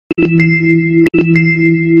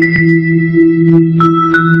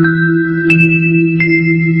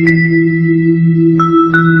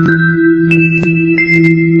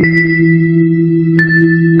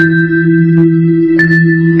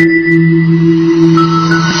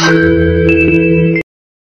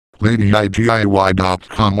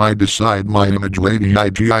Ladyidiy.com. I decide my image.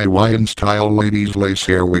 Ladyidiy in style. Ladies lace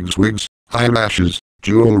hair, wigs, eyelashes,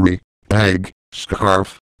 jewelry, bag,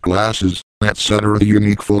 scarf, glasses, etc.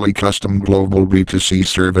 Unique fully custom global B2C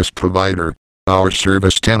service provider. Our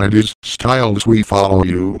service tenet is styles we follow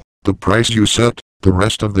you, the price you set, the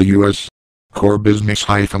rest of the US. Core business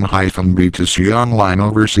B2C online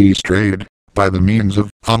overseas trade, by the means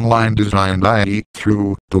of online design, i.e.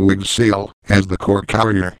 through the wig sale, as the core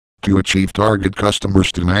carrier. To achieve target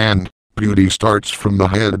customers' demand, beauty starts from the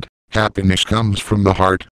head, happiness comes from the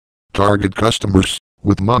heart. Target customers,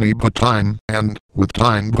 with money but time, and with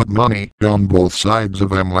time but money, on both sides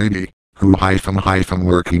of lady, who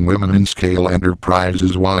working women in scale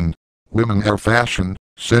enterprises. 1. Women are fashion,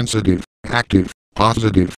 sensitive, active,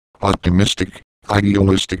 positive, optimistic,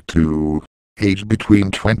 idealistic. 2. Age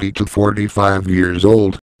between 20 to 45 years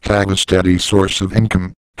old, have a steady source of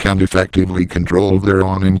income, can effectively control their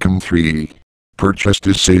own income. 3. Purchase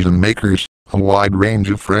decision makers, a wide range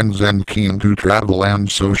of friends and keen to travel and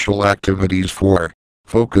social activities. 4.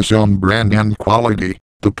 Focus on brand and quality,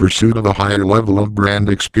 the pursuit of a higher level of brand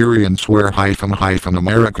experience where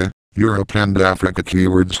America, Europe and Africa.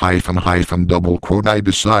 Keywords I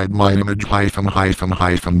decide my image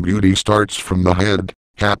beauty starts from the head,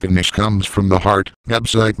 happiness comes from the heart.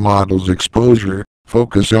 Website models exposure.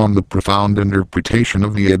 Focus on the profound interpretation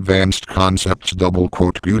of the advanced concepts.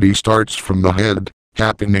 Beauty starts from the head,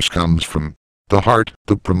 happiness comes from the heart.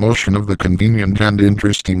 The promotion of the convenient and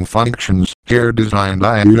interesting functions. Hair design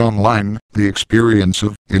online. The experience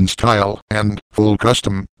of in style and full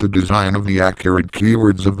custom. The design of the accurate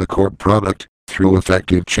keywords of the core product. Through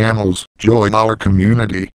effective channels, join our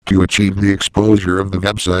community to achieve the exposure of the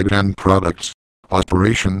website and products.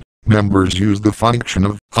 Operation. Members use the function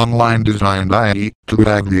of online design, i.e. to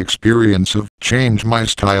have the experience of change my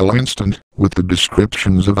style instant, with the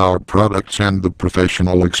descriptions of our products and the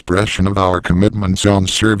professional expression of our commitments on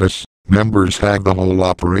service. Members have the whole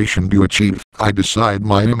operation to achieve I decide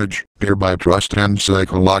my image, thereby trust and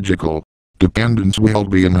psychological dependence will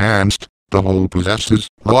be enhanced. The whole possesses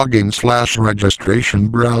login/registration.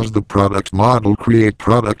 Browse the product model. Create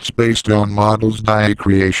products based on models.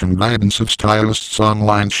 Creation guidance of stylists.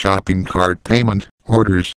 Online shopping cart payment.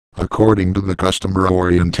 Orders, according to the customer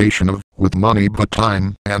orientation of with money but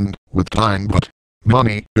time and with time but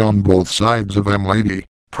money. On both sides of lady,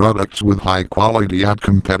 products with high quality at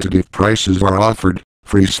competitive prices are offered.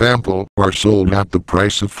 Free sample are sold at the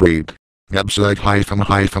price of freight. Website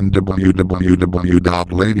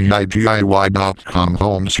www.ladyidiy.com.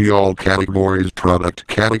 Home. See all categories. Product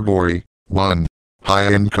category. 1.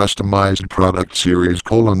 High-end customized product series: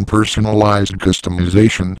 personalized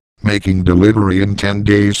customization, making delivery in 10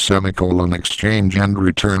 days, exchange and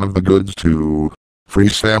return of the goods. 2. Free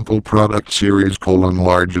sample product series: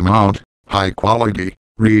 large amount, high quality,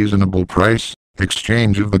 reasonable price,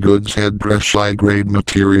 exchange of the goods. Headdress, high-grade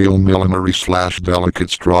material, millinery/delicate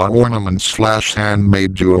straw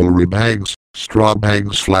ornaments/handmade jewelry. Bags, straw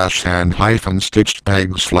bags/hand-stitched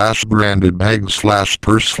bags/branded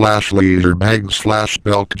bags/purse/leisure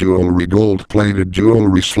bags/belt jewelry. Gold-plated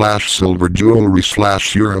jewelry/silver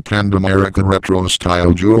jewelry/Europe and America retro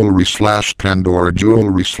style jewelry/Pandora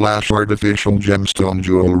jewelry/artificial gemstone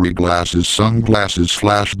jewelry. Glasses,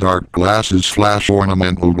 sunglasses/dark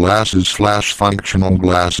glasses/ornamental glasses/functional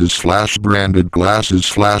glasses/branded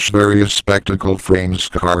glasses/various spectacle frames.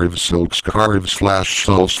 Scarves, silk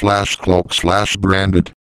scarves/shawl/cloak/branded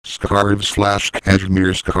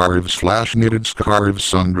scarves/cashmere scarves/knitted scarves.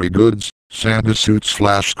 Sundry goods, Santa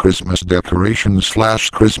suits/Christmas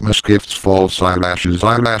decorations/Christmas gifts. False eyelashes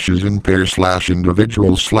in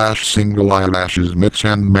pair/individual/single eyelashes. Mix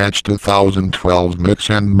and match 2012 mix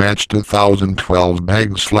and match 2012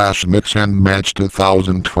 bags/mix and match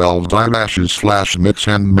 2012 eyelashes/mix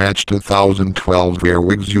and match 2012 hair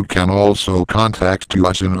wigs. You can also contact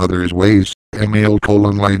us in others ways. Email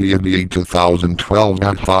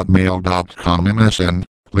ladyidiy2012@hotmail.com. MSN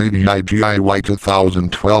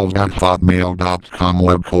ladyidiy2012@hotmail.com.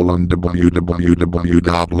 Web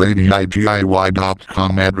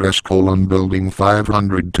www.ladyidiy.com. Address building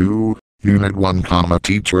 502, Unit 1,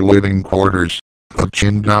 Teacher Living Quarters of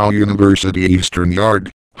Qingdao University, Eastern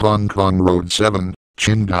Yard, Hong Kong Road 7,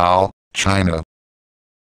 Qingdao, China.